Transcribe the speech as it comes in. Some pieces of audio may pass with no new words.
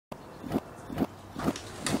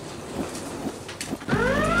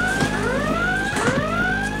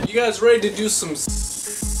You guys ready to do some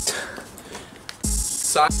science?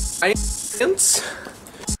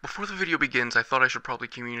 Before the video begins, I thought I should probably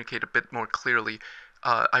communicate a bit more clearly.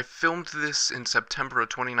 I filmed this in September of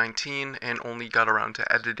 2019 and only got around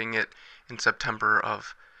to editing it in September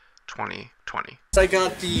of 2020. I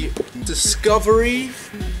got the Discovery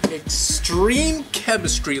Extreme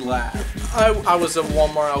Chemistry Lab. I was at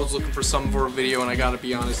Walmart, I was looking for some for a video, and I gotta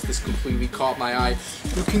be honest, this completely caught my eye.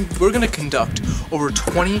 We're gonna conduct over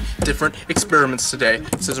 20 different experiments today.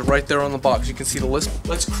 It says it right there on the box, you can see the list.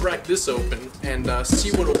 Let's crack this open and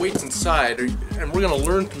see what awaits inside, and we're gonna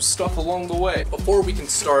learn some stuff along the way. Before we can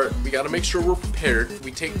start, we gotta make sure we're prepared.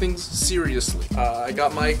 We take things seriously. I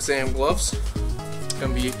got my exam gloves.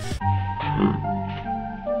 Gonna be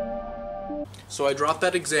so I dropped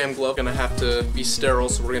that exam glove. Gonna have to be sterile,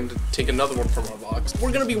 so we're gonna take another one from our box.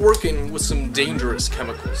 We're gonna be working with some dangerous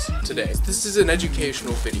chemicals today. This is an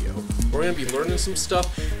educational video. We're gonna be learning some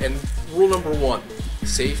stuff, and rule number one,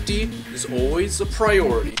 safety is always a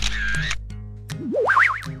priority.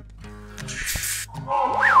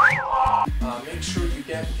 Make sure you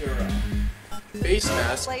get your face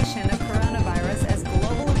mask. Of coronavirus as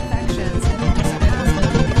global infections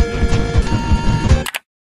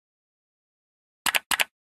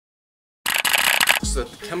so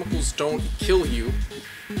that the chemicals don't kill you.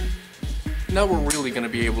 Now we're really going to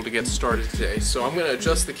be able to get started today. So I'm going to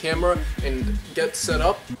adjust the camera and get set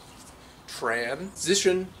up.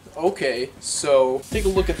 Transition. Okay, so take a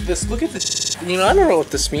look at this. Look at this. You know, I don't know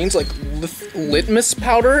what this means. Like litmus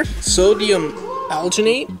powder, sodium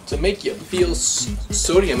alginate to make you feel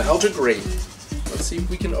sodium alginate. Let's see if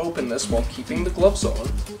we can open this while keeping the gloves on.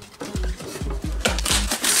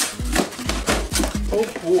 Oh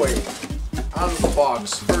boy. Out of the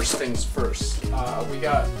box, first things first. We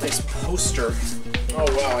got a nice poster. Oh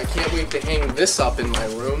wow, I can't wait to hang this up in my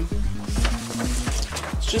room.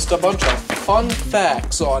 It's just a bunch of fun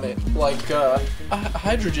facts on it. Like,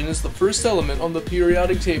 hydrogen is the first element on the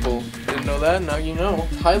periodic table. Didn't know that? Now you know.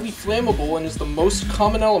 Highly flammable and is the most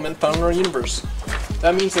common element found in our universe.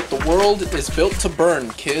 That means that the world is built to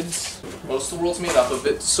burn, kids. Most of the world's made up of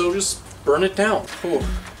it, so just burn it down.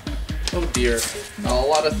 Oh dear. A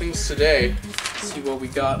lot of things today. Let's see what we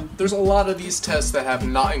got. There's a lot of these tests that have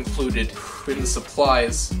not included in the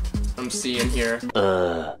supplies I'm seeing here.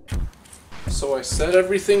 So I set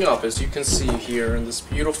everything up, as you can see here, in this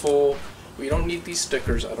beautiful... We don't need these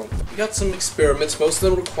stickers, I don't think. We got some experiments. Most of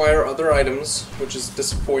them require other items, which is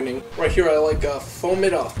disappointing. Right here, I like foam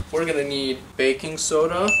it up. We're gonna need baking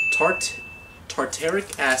soda,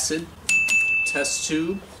 tartaric acid, test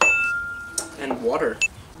tube, and water,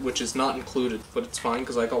 which is not included, but it's fine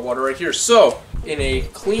because I got water right here. So, in a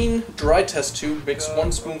clean, dry test tube, mix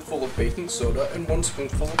 1 spoonful of baking soda and 1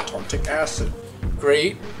 spoonful of tartaric acid.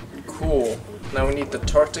 Great, cool. Now we need the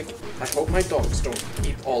tartaric. I hope my dogs don't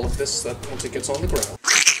eat all of this once it gets on the ground.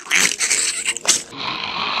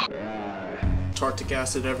 Tartaric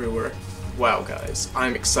acid everywhere. Wow, guys,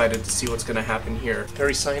 I'm excited to see what's gonna happen here.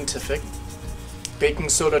 Very scientific. Baking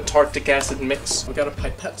soda, tartaric acid mix. We got a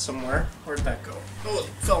pipette somewhere. Where'd that go? Oh, it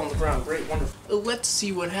fell on the ground. Great, wonderful. Let's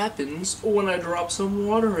see what happens when I drop some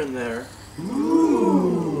water in there.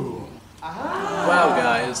 Ooh. Wow,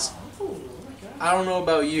 guys. I don't know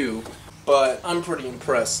about you, but I'm pretty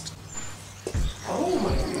impressed. Oh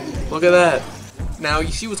my God. Look at that. Now,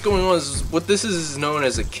 you see what's going on is what this is known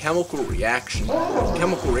as a chemical reaction.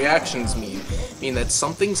 Chemical reactions mean that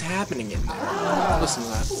something's happening in there. Listen to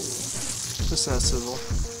that. Listen to that sizzle.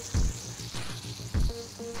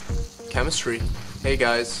 Chemistry. Hey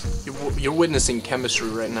guys, you're witnessing chemistry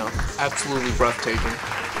right now. Absolutely breathtaking.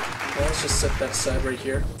 Well, let's just set that aside right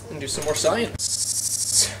here and do some more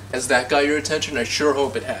science. Has that got your attention? I sure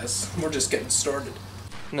hope it has. We're just getting started.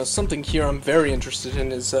 Now, something here I'm very interested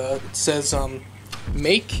in is, it says,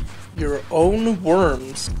 make your own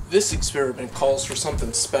worms. This experiment calls for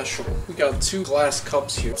something special. We got 2 glass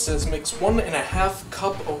cups here. It says mix 1.5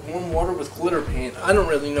 cup of warm water with glitter paint. I don't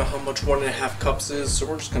really know how much 1.5 cups is, so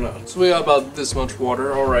we're just gonna... So we got about this much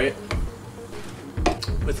water, alright.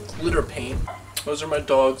 With glitter paint. Those are my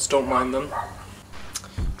dogs, don't mind them.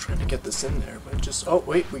 I'm trying to get this in there, but just... Oh,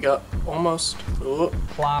 wait, we got almost... Oh.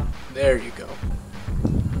 Plop. There you go.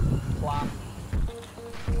 Plop.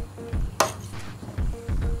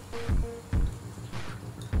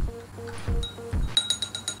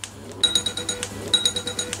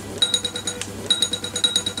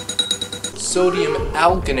 Sodium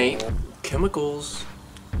alginate chemicals.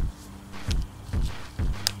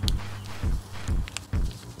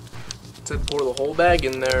 It said pour the whole bag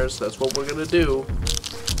in there, so that's what we're gonna do.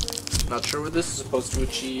 Not sure what this is supposed to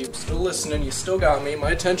achieve. Still listening, you still got me.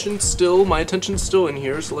 My attention's still in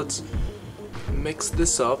here, so let's mix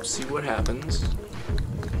this up, see what happens.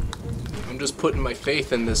 I'm just putting my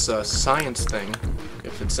faith in this science thing.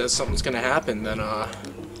 If it says something's gonna happen, then I'm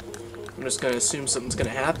just gonna assume something's gonna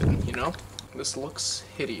happen, you know? This looks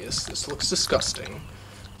hideous. This looks disgusting.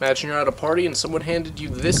 Imagine you're at a party and someone handed you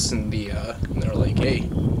this and they're like, hey,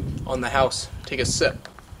 on the house, take a sip.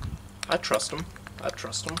 I trust them.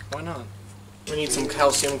 Why not? We need some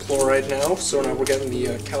calcium chloride now, so now we're getting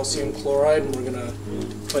the calcium chloride, and we're gonna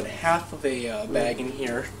put half of a bag in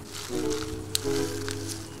here.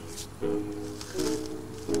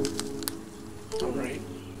 Alright.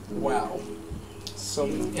 Wow.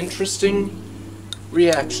 Some interesting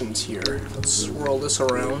reactions here. Let's swirl this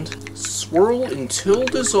around. Swirl until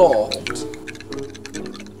dissolved.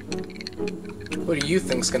 What do you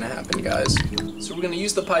think's gonna happen, guys? So we're gonna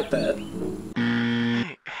use the pipette.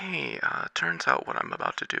 Hey, turns out what I'm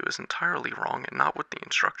about to do is entirely wrong and not what the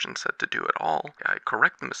instructions said to do at all. I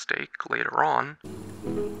correct the mistake later on.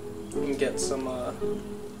 We can get some, of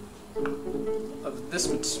this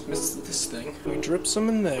thing. We drip some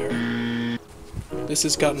in there. This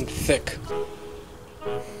has gotten thick.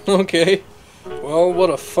 Okay. Well, what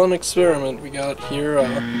a fun experiment we got here.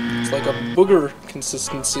 It's like a booger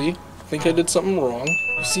consistency. Think I did something wrong.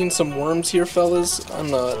 You seen some worms here, fellas?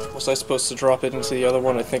 I'm not. Was I supposed to drop it into the other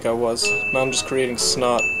one? I think I was. Now I'm just creating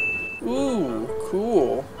snot. Ooh,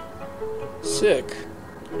 cool. Sick.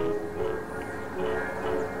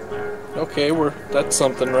 Okay, that's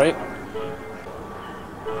something, right?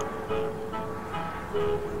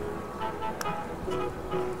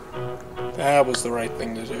 That was the right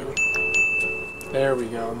thing to do. There we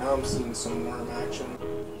go. Now I'm seeing some worm action.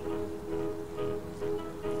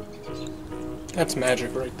 That's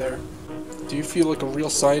magic right there. Do you feel like a real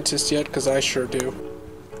scientist yet? Because I sure do.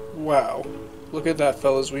 Wow. Look at that,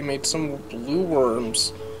 fellas. We made some blue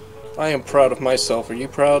worms. I am proud of myself. Are you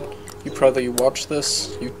proud? You proud that you watched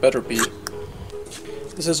this? You better be.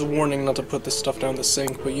 This is a warning not to put this stuff down the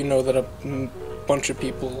sink, but you know that a bunch of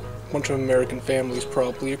people, a bunch of American families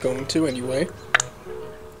probably are going to anyway.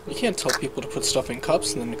 You can't tell people to put stuff in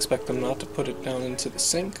cups and then expect them not to put it down into the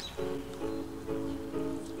sink.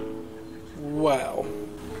 Wow.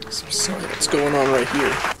 Some science going on right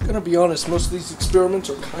here. Gonna be honest, most of these experiments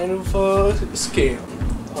are kind of a scam.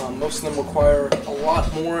 Most of them require a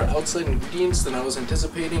lot more outside ingredients than I was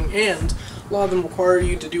anticipating, and a lot of them require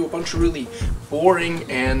you to do a bunch of really boring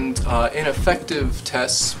and ineffective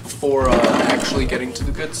tests before actually getting to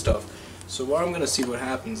the good stuff. So what I'm gonna see what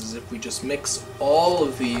happens is if we just mix all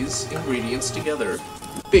of these ingredients together.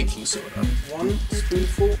 Baking soda, 1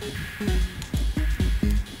 spoonful.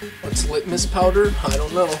 What's litmus powder? I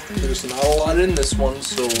don't know. There's not a lot in this one,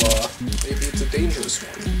 so maybe it's a dangerous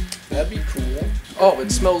one. That'd be cool. Oh,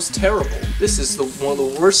 it smells terrible. This is one of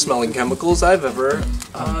the worst smelling chemicals I've ever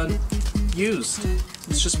used.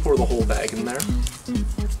 Let's just pour the whole bag in there.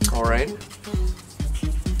 Alright.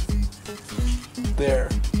 There.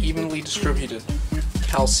 Evenly distributed.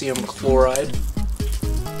 Calcium chloride.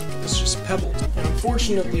 It's just pebbled. And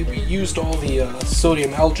unfortunately, we used all the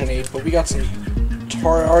sodium alginate, but we got some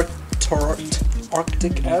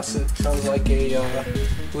Arctic acid. Sounds like a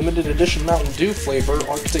limited edition Mountain Dew flavor.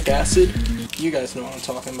 Arctic acid. You guys know what I'm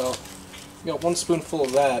talking about. We got 1 spoonful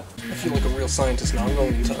of that. I feel like a real scientist now. I'm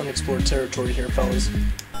going into unexplored territory here, fellas.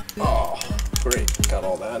 Oh, great. Got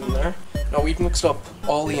all that in there. Now we've mixed up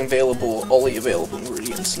all the available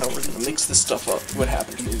ingredients. Now we're gonna mix this stuff up. What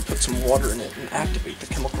happens when we put some water in it and activate the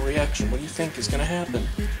chemical reaction? What do you think is gonna happen?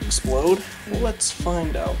 Explode? Well, let's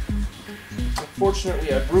find out.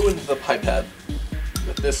 Unfortunately, I've ruined the pipette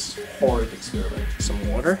with this horrid experiment. Some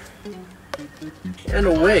water. And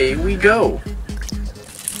away we go.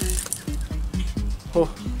 Oh.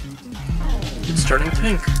 It's turning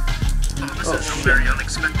pink. This is a very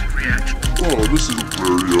unexpected reaction. Oh, this is a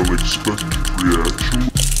very unexpected reaction.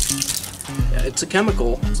 Yeah, it's a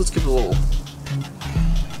chemical. So let's give it a little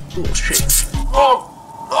shake. Oh!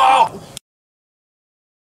 Oh!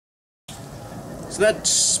 So that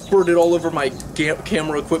spurted all over my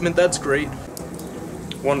camera equipment. That's great.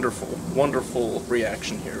 Wonderful, wonderful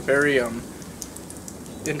reaction here. Very,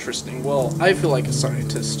 interesting. Well, I feel like a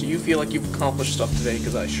scientist. Do you feel like you've accomplished stuff today?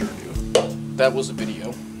 Because I sure do. That was a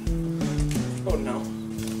video. Oh no.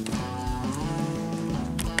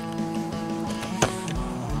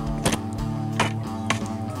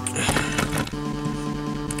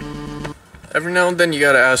 Every now and then you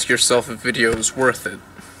gotta ask yourself if video is worth it.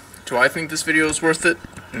 Do I think this video is worth it?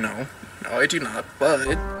 No. No, I do not.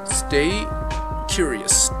 But stay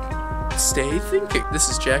curious. Stay thinking. This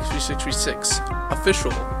is Jack3636,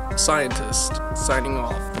 official scientist, signing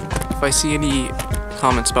off. If I see any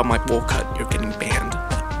comments about my bowl cut, you're getting banned.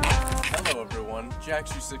 Hello everyone,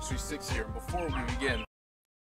 Jack636 here. Before we begin,